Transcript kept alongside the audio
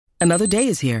Another day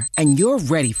is here, and you're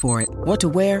ready for it. What to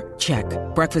wear? Check.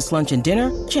 Breakfast, lunch, and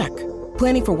dinner? Check.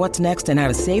 Planning for what's next and how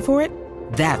to save for it?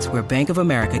 That's where Bank of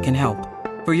America can help.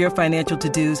 For your financial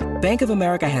to-dos, Bank of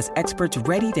America has experts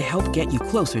ready to help get you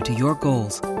closer to your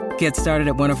goals. Get started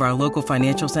at one of our local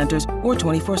financial centers or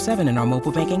 24/7 in our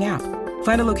mobile banking app.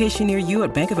 Find a location near you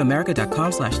at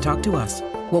bankofamerica.com/talktous.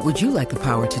 What would you like the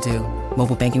power to do?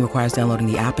 Mobile banking requires downloading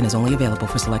the app and is only available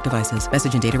for select devices.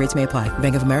 Message and data rates may apply.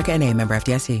 Bank of America N.A., member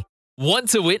FDIC. Want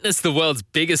to witness the world's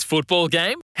biggest football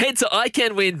game? Head to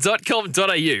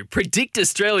iCanWin.com.au, predict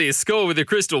Australia's score with a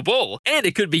crystal ball, and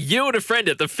it could be you and a friend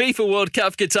at the FIFA World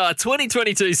Cup Qatar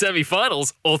 2022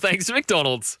 semi-finals, all thanks to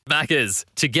McDonald's. Maccas,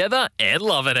 together and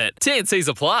loving it. TNCs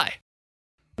apply.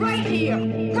 Right here,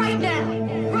 right now,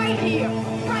 right here,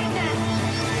 right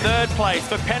now. Third place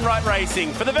for Penrite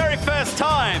Racing for the very first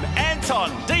time,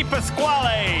 Anton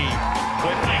Pasquale.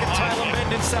 With Taylor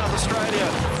Bend in South Australia.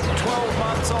 12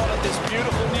 months on at this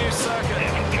beautiful new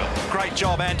circuit. Great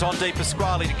job, Anton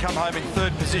Pasquale, to come home in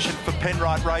third position for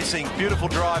Penrite Racing. Beautiful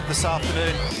drive this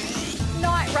afternoon.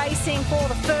 Night racing for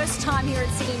the first time here at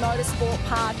Sydney Motorsport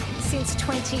Park since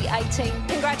 2018.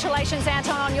 Congratulations,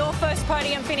 Anton, on your first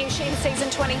podium finish in season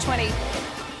 2020.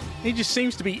 He just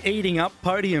seems to be eating up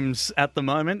podiums at the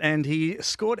moment, and he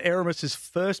scored Erasmus's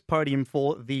first podium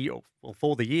for the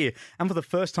year and for the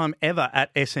first time ever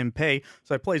at SMP.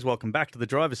 So please welcome back to the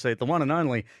driver's seat, the one and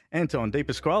only Anton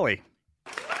Pasquale.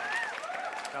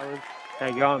 How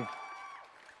you going?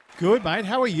 Good, mate.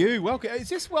 How are you? Welcome. Is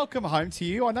this welcome home to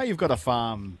you? I know you've got a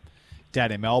farm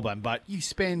down in Melbourne, but you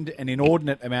spend an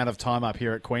inordinate amount of time up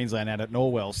here at Queensland and at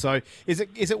Norwell. So is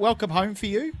it welcome home for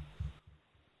you?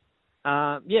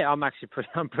 Yeah,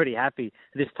 I'm pretty happy.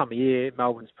 This time of year,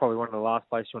 Melbourne's probably one of the last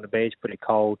places you want to be. It's pretty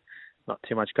cold, not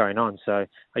too much going on. So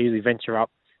I usually venture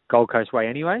up Gold Coast way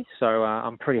anyway. So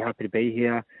I'm pretty happy to be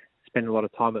here. Spend a lot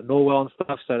of time at Norwell and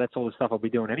stuff. So that's all the stuff I'll be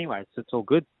doing anyway. So it's all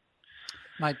good.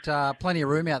 Mate, plenty of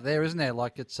room out there, isn't there?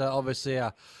 Like it's obviously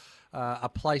a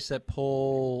place that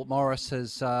Paul Morris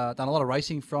has done a lot of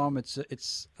racing from.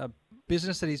 It's a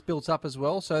business that he's built up as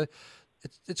well. So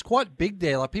it's quite big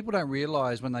there. Like people don't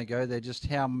realise when they go there just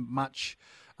how much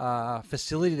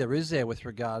facility there is there with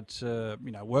regard to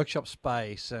workshop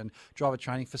space and driver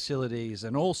training facilities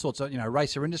and all sorts of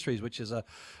Racer Industries, which is a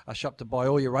shop to buy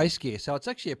all your race gear. So it's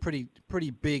actually a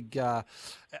pretty big,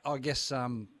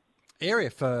 area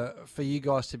for you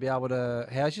guys to be able to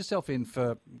house yourself in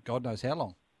for God knows how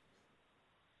long.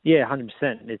 Yeah,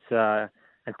 100%. It's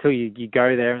until you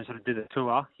go there and sort of do the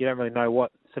tour, you don't really know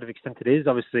what sort of extent it is.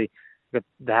 Obviously,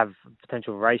 they have a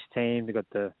potential race team, they've got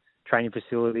the training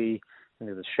facility, and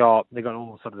there's the shop, they've got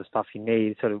all sort of the stuff you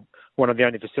need, sort of one of the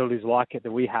only facilities like it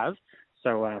that we have.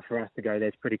 So for us to go there,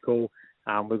 it's pretty cool.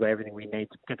 We've got everything we need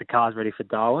to get the cars ready for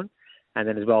Darwin. And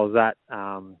then as well as that,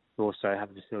 we also have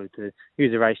a facility to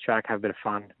use the racetrack, have a bit of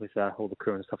fun with all the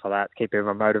crew and stuff like that, to keep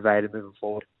everyone motivated moving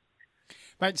forward.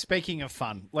 Mate, speaking of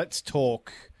fun, let's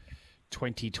talk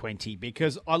 2020,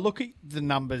 because I look at the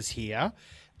numbers here.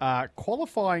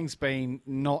 Qualifying's been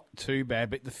not too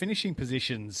bad, but the finishing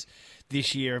positions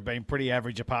this year have been pretty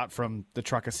average apart from the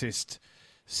Truck Assist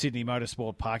Sydney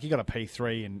Motorsport Park. You got a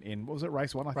P3 in what was it,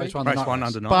 race one, I think? Race one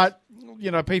under 9. But,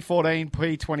 P14,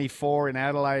 P24 in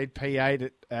Adelaide, P8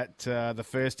 at the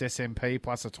first SMP,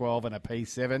 plus a 12 and a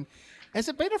P7. Has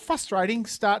it been a frustrating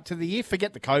start to the year?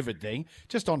 Forget the COVID thing.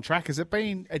 Just on track, has it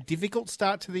been a difficult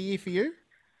start to the year for you?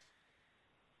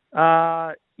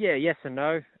 Yeah, yes and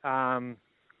no.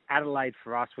 Adelaide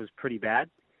for us was pretty bad.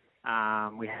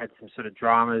 We had some sort of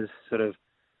dramas sort of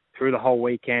through the whole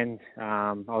weekend.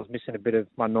 I was missing a bit of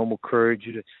my normal crew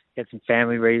due to get some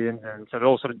family reasons, and so it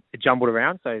all sort of jumbled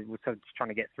around. So we're sort of just trying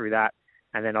to get through that.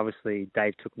 And then obviously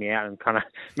Dave took me out and kind of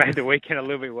made the weekend a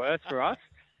little bit worse for us.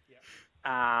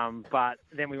 But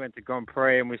then we went to Grand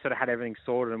Prix and we sort of had everything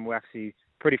sorted, and we're actually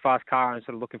pretty fast car and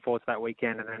sort of looking forward to that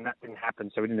weekend. And then that didn't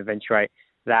happen, so we didn't eventuate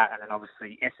that. And then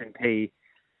obviously S&P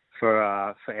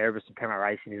for Erebus and Penrite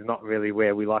Racing is not really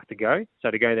where we like to go.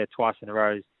 So to go there twice in a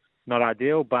row is not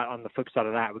ideal. But on the flip side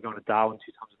of that, we're going to Darwin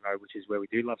 2 times in a row, which is where we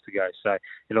do love to go. So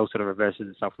it all sort of reverses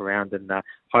itself around, and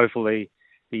hopefully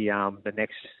the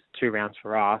next 2 rounds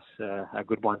for us are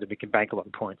good ones, and we can bank a lot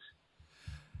of points.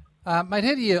 Mate,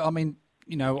 how do you? I mean,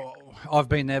 I've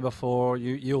been there before.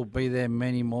 You'll be there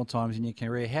many more times in your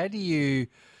career. How do you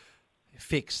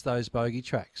fix those bogey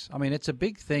tracks? I mean, it's a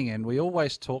big thing, and we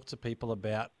always talk to people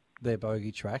about their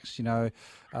bogey tracks.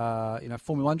 Formula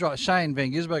One driver Shane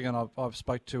Van Gisbergen, I've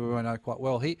spoke to, who I know quite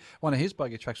well. One of his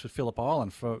bogey tracks was Phillip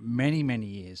Island for many, many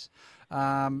years.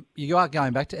 You are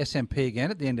going back to SMP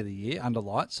again at the end of the year under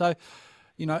light. So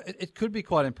it could be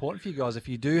quite important for you guys if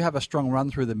you do have a strong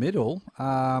run through the middle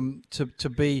to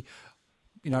be,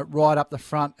 right up the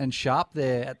front and sharp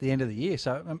there at the end of the year.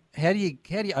 So how do you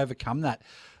overcome that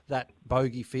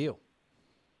bogey feel?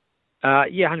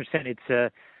 Yeah, 100%.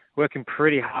 It's working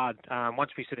pretty hard.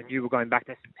 Once we sort of knew we were going back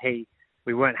to S&P,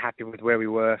 we weren't happy with where we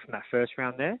were from that first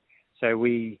round there. So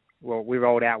we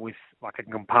rolled out with like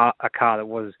a car that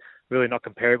was really not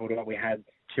comparable to what we had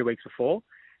 2 weeks before.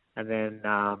 And then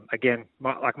again,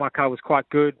 my car was quite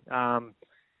good.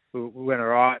 We went all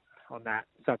right on that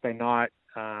Saturday night.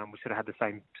 We sort of had the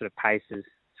same sort of pace as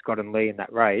Scott and Lee in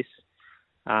that race.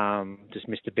 Just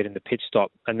missed a bit in the pit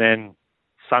stop. And then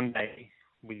Sunday,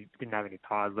 we didn't have any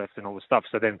tyres left and all the stuff.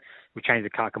 So then we changed the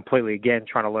car completely again,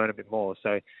 trying to learn a bit more.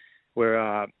 So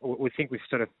we think we've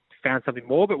sort of found something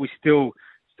more, but we still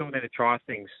need to try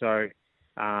things. So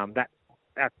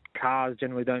that cars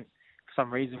generally don't, for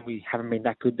some reason, we haven't been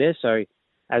that good there. So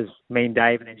as me and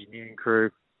Dave and engineering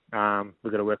crew,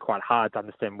 we've got to work quite hard to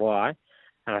understand why.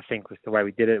 And I think with the way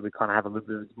we did it, we kind of have a little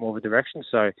bit more of a direction.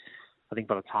 So I think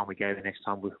by the time we go the next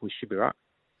time, we should be right.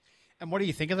 And what do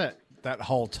you think of that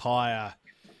whole tyre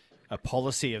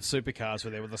policy of supercars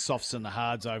where there were the softs and the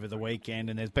hards over the weekend?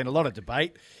 And there's been a lot of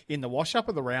debate in the wash-up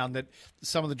of the round that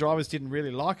some of the drivers didn't really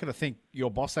like it. I think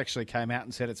your boss actually came out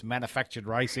and said it's manufactured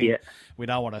racing. Yeah. We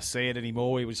don't want to see it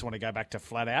anymore. We just want to go back to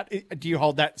flat out. Do you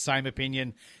hold that same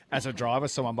opinion as a driver,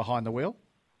 someone behind the wheel?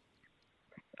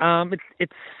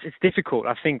 It's difficult.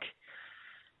 I think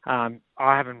I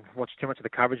haven't watched too much of the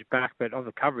coverage back, but of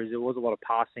the coverage, there was a lot of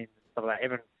passing and stuff like that.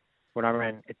 Even when I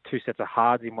ran 2 sets of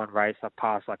hards in one race, I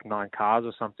passed like 9 cars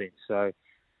or something. So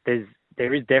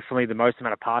there is definitely the most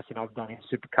amount of passing I've done in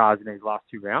supercars in these last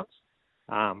 2 rounds.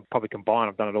 Probably combined,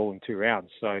 I've done it all in 2 rounds.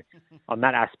 So on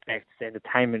that aspect, the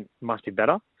entertainment must be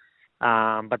better.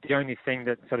 But the only thing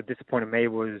that sort of disappointed me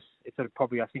was it sort of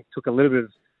probably, I think, took a little bit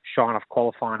of shine off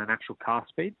qualifying and actual car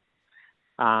speed.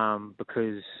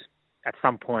 Because at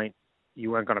some point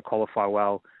you weren't going to qualify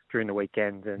well during the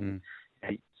weekend, and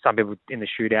some people in the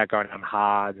shootout going on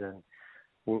hards and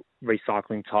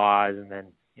recycling tyres and then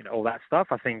all that stuff.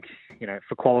 I think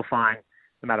for qualifying,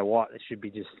 no matter what, it should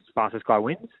be just fastest guy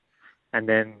wins. And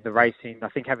then the racing, I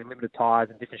think having limited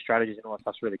tyres and different strategies and all that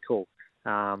stuff's really cool.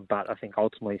 But I think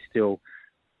ultimately still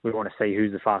we want to see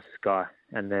who's the fastest guy.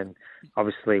 And then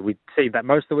obviously we see that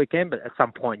most of the weekend, but at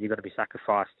some point you're going to be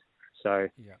sacrificed. So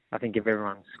I think if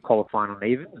everyone's qualifying on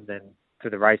even and then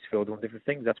through the race field doing different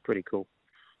things, that's pretty cool.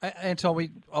 Anton,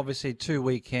 we obviously 2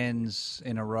 weekends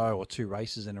in a row or 2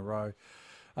 races in a row.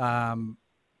 With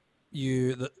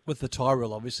the tyre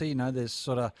rule, obviously, there's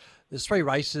 3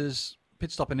 races,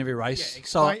 pit stop in every race.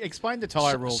 Yeah, explain the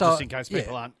tyre rule just in case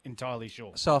people aren't entirely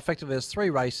sure. So effectively, there's 3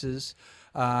 races,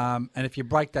 and if you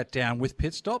break that down with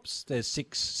pit stops, there's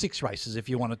six races if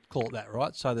you want to call it that,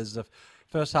 right? So there's the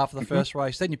first half of the first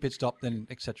race, then you pit stop, then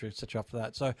et cetera after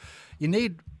that. So you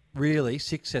need really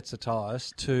 6 sets of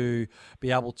tyres to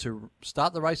be able to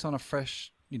start the race on a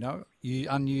fresh,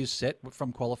 unused set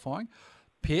from qualifying,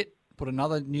 pit, put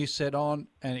another new set on,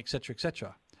 and et cetera, et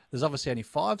cetera. There's obviously only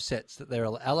 5 sets that they're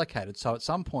allocated. So at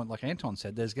some point, like Anton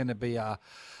said, there's going to be a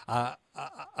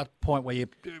point where you're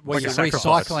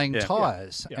recycling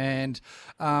tyres. Yeah. And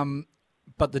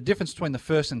but the difference between the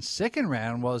first and second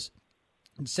round was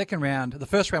the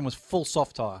first round was full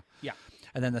soft tyre. Yeah.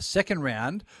 And then the second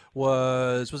round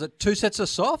was it 2 sets of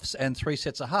softs and 3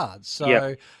 sets of hards.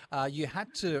 So you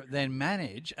had to then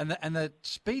manage, and the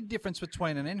speed difference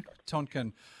between, and Anton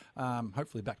can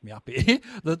hopefully back me up here,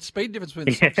 the speed difference between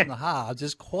the softs and the hards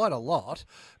is quite a lot,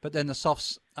 but then the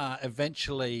softs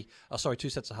eventually, 2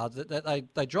 sets of hards,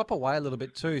 they drop away a little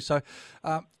bit too. So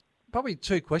probably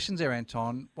 2 questions there,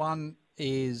 Anton. One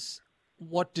is,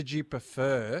 what did you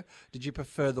prefer? Did you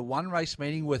prefer the one race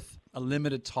meeting with a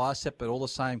limited tyre set but all the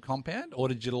same compound? Or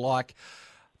did you like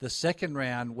the second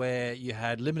round where you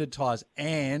had limited tyres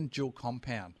and dual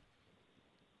compound?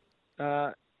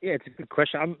 It's a good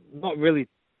question. I'm not really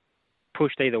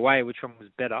pushed either way, which one was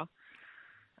better.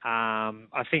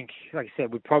 I think, like I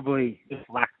said, we probably just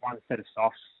lacked 1 set of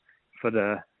softs for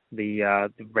the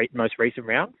most recent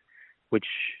round, which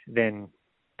then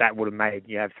that would have made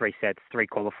you have 3 sets, 3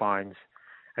 qualifyings,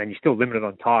 and you're still limited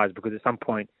on tyres because at some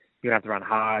point you're going to have to run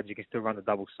hard, you can still run the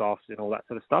double softs and all that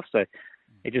sort of stuff. So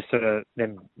it just sort of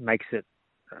then makes it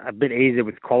a bit easier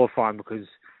with qualifying because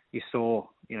you saw,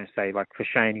 say like for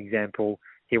Shane example,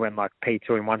 he went like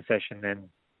P2 in one session, then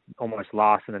almost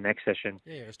last in the next session.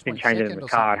 Yeah, it was then changing it in the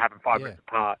car and having 5 minutes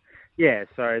apart. Yeah,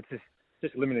 so it's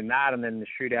just limiting that, and then the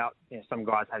shootout. Some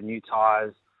guys had new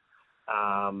tyres.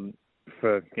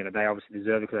 For they obviously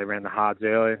deserve it because they ran the hards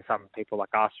early, and some people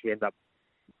like us, we end up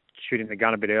shooting the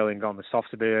gun a bit early and going the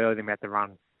softs a bit early. Then we had to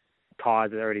run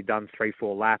tyres that had already done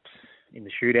 3-4 laps in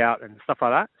the shootout and stuff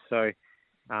like that. So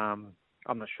I'm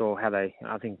not sure how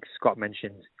I think Scott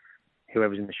mentioned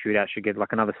whoever's in the shootout should get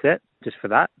like another set just for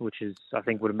that, which is, I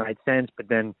think, would have made sense. But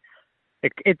then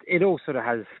it all sort of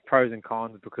has pros and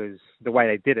cons, because the way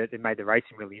they did it, it made the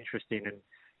racing really interesting,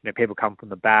 and people come from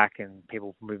the back and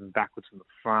people moving backwards from the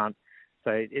front.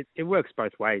 So it works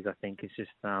both ways. I think it's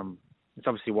just it's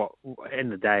obviously what, at the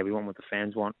end of the day, we want what the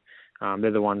fans want.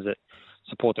 They're the ones that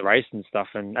support the race and stuff,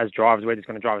 and as drivers, we're just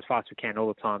going to drive as fast as we can all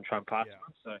the time, try and pass them.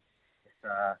 So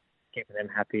it's keeping them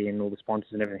happy and all the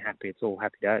sponsors and everything happy. It's all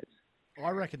happy days.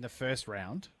 I reckon the first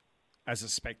round, as a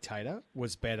spectator,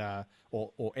 was better,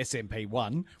 or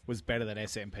SMP1 was better than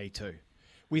SMP2.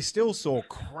 We still saw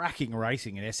cracking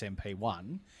racing in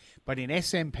SMP1, but in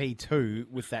SMP2,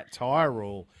 with that tyre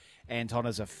rule, Anton,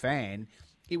 as a fan,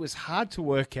 it was hard to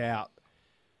work out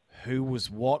who was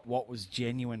what was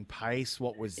genuine pace,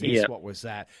 what was this, what was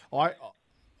that.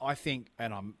 I think,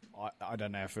 and I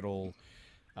don't know if it'll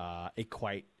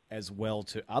equate as well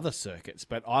to other circuits,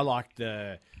 but I like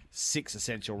the 6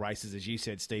 essential races, as you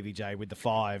said, Stevie J, with the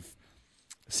 5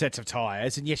 sets of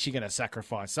tyres. And yes, you're going to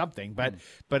sacrifice something,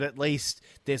 but at least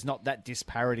there's not that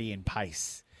disparity in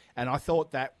pace. And I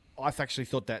actually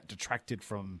thought that detracted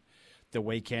from the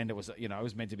weekend. It was, it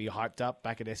was meant to be hyped up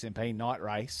back at SMP night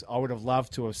race. I would have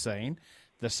loved to have seen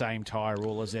the same tyre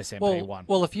rule as SMP1.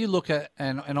 Well, if you look at,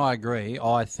 and I agree,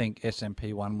 I think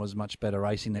SMP1 was much better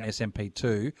racing than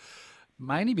SMP2.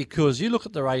 Mainly because you look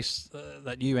at the race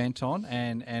that you, Anton,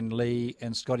 and Lee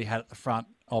and Scotty had at the front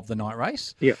of the night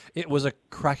race. Yeah. It was a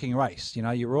cracking race.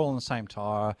 You were all on the same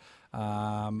tyre.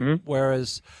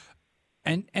 Whereas,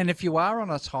 and if you are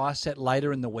on a tyre set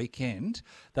later in the weekend,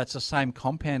 that's the same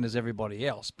compound as everybody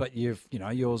else, but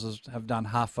yours have done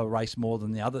half a race more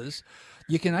than the others.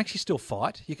 You can actually still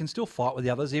fight. You can still fight with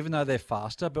the others, even though they're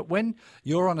faster. But when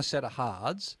you're on a set of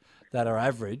hards that are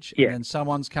average, and then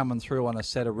someone's coming through on a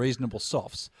set of reasonable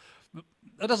softs,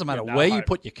 it doesn't matter where you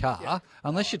put your car,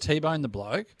 unless you T-bone the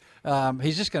bloke.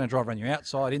 He's just going to drive around your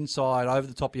outside, inside, over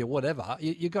the top of you, whatever.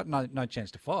 You've got no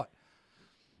chance to fight.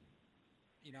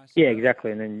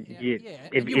 Exactly. And then you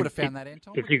would have found that,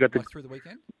 Anton, if you got through the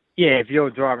weekend. Yeah, if you're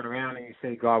driving around and you see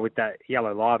a guy with that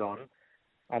yellow light on,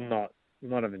 I'm not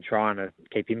even trying to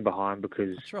keep him behind,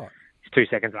 because that's right. It's 2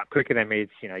 seconds up quicker than me.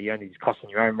 It's you're only just costing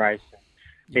your own race.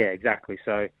 Yeah, exactly.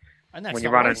 So, and that's when not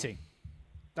you're running, racing.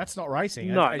 That's not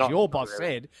racing. No, as your boss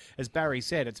really. said, as Barry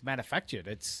said, it's manufactured.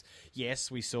 Yes,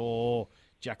 we saw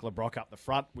Jack LeBrock up the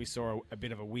front. We saw a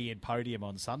bit of a weird podium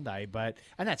on Sunday,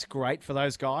 and that's great for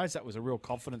those guys. That was a real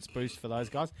confidence boost for those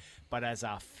guys. But as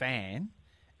a fan,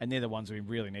 and they're the ones we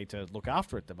really need to look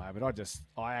after at the moment,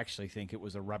 I actually think it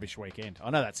was a rubbish weekend. I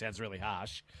know that sounds really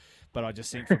harsh, but I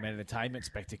just think from an entertainment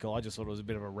spectacle, I just thought it was a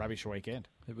bit of a rubbish weekend.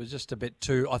 It was just a bit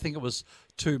I think it was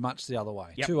too much the other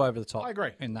way, too over the top. I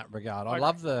agree. In that regard. I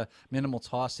love the minimal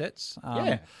tyre sets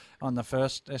on the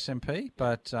first SMP,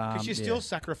 but... Because you still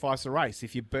sacrifice the race.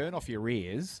 If you burn off your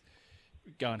rears,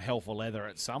 going hell for leather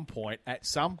at some point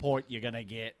you're going to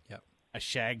get a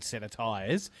shagged set of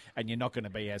tyres, and you're not going to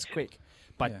be as quick.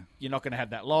 But you're not going to have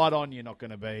that light on. You're not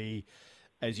going to be,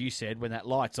 as you said, when that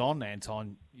light's on,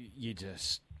 Anton, you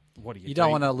just... What do you do? You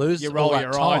don't want to lose. You roll all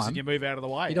your that eyes time. and you move out of the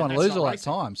way. You don't want to lose all that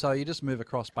time, so you just move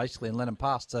across basically and let them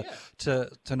pass to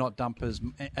not dump as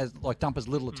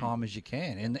little a time as you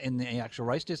can in the actual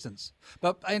race distance.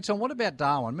 But Anton, what about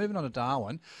Darwin? Moving on to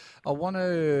Darwin, I want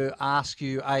to ask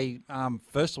you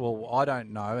first of all, I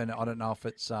don't know, and I don't know if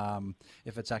it's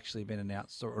actually been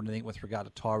announced or anything with regard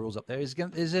to tyre rules up there. Is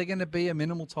there going to be a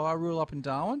minimal tyre rule up in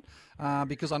Darwin?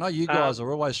 Because I know you guys are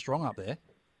always strong up there.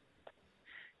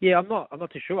 Yeah, I'm not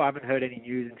too sure. I haven't heard any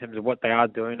news in terms of what they are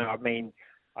doing. I mean,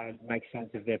 it makes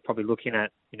sense if they're probably looking at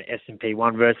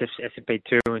SMP1 versus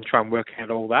SMP2 and try and work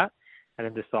out all that and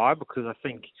then decide, because I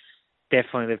think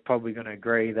definitely they're probably going to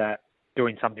agree that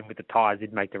doing something with the tyres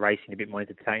did make the racing a bit more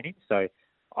entertaining. So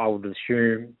I would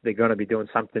assume they're going to be doing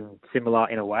something similar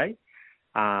in a way.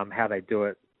 How they do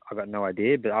it, I've got no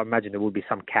idea, but I imagine there will be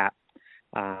some cap.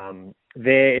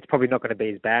 It's probably not going to be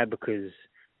as bad because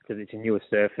it's a newer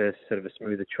surface, sort of a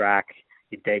smoother track.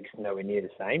 Your deck's nowhere near the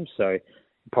same, so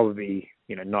probably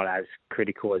not as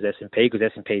critical as S&P, because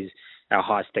S&P is our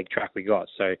highest deck track we got.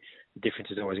 So the difference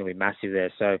is always going to be massive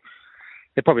there. So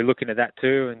they're probably looking at that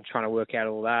too and trying to work out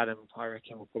all that. And I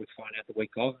reckon we'll probably find out the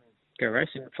week of and go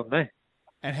racing from there.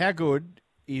 And how good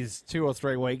is 2 or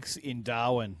 3 weeks in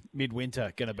Darwin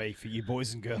midwinter going to be for you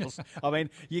boys and girls? I mean,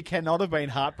 you cannot have been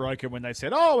heartbroken when they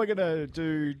said, "Oh, we're going to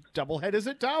do double headers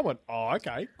at Darwin." Oh,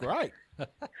 okay, great.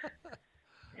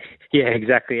 Yeah,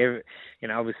 exactly.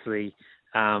 Obviously,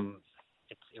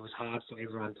 it was hard for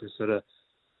everyone to sort of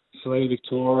flee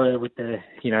Victoria with their,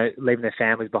 leaving their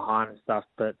families behind and stuff.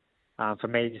 But for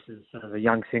me, just as sort of a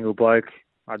young single bloke,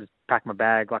 I just pack my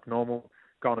bag like normal,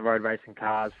 go on the road racing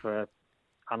cars for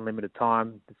unlimited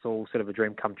time. It's all sort of a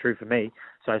dream come true for me.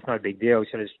 So it's no big deal.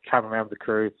 Sort of just traveling around with the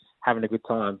crew, having a good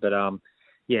time. But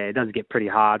it does get pretty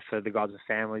hard for the guys with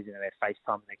families. They're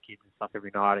FaceTiming their kids and stuff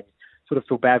every night, and you sort of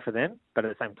feel bad for them. But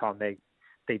at the same time,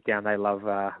 deep down they love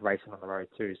racing on the road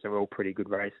too. So we're all pretty good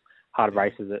hard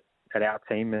racers at our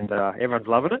team, and everyone's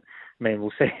loving it. I mean,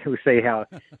 we'll see how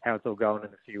it's all going in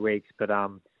a few weeks. But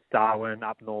Darwin,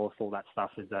 up north, all that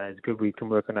stuff is good. We can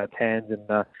work on our hands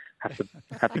and have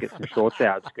to get some shorts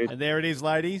out. It's good. And there it is,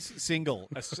 ladies. Single.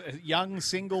 A young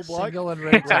single bloke. Single and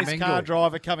ready to Race mingle. car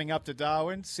driver coming up to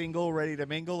Darwin. Single, ready to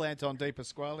mingle. Anton De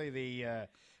Pasquale, the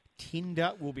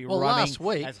Tinder will be running last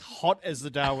week, as hot as the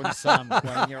Darwin sun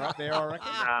when you're up there, I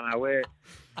reckon. No, we're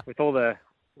with all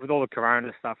the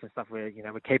corona stuff and stuff. We're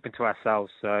keeping to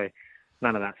ourselves. So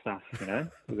none of that stuff.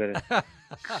 We've got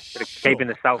to keep in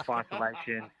the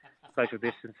self-isolation, social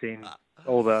distancing,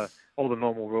 all the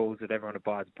normal rules that everyone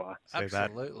abides by.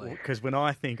 Absolutely. Because when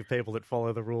I think of people that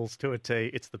follow the rules to a T,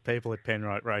 it's the people at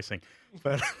Penrite Racing.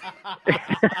 But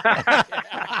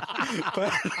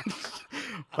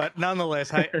but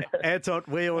nonetheless, hey, Anton,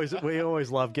 we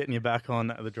always love getting you back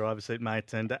on the driver's seat,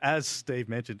 mate. And as Steve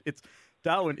mentioned,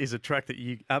 Darwin is a track that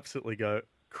you absolutely go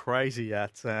crazy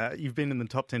at. You've been in the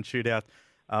top 10 shootout.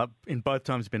 In both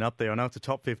times you've been up there. I know it's a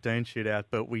top 15 shootout,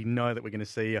 but we know that we're going to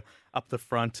see you up the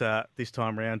front this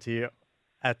time around here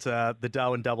at the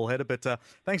Darwin doubleheader. But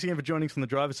thanks again for joining us from the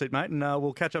driver's seat, mate, and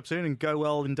we'll catch up soon and go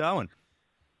well in Darwin.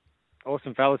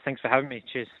 Awesome, fellas. Thanks for having me.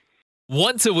 Cheers.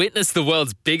 Want to witness the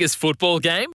world's biggest football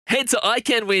game? Head to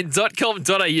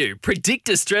iCanWin.com.au, predict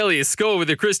Australia's score with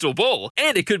a crystal ball,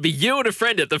 and it could be you and a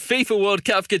friend at the FIFA World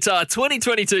Cup Qatar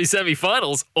 2022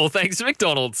 semi-finals, all thanks to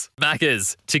McDonald's.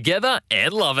 Maccas, together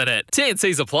and loving it.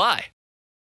 TNCs apply.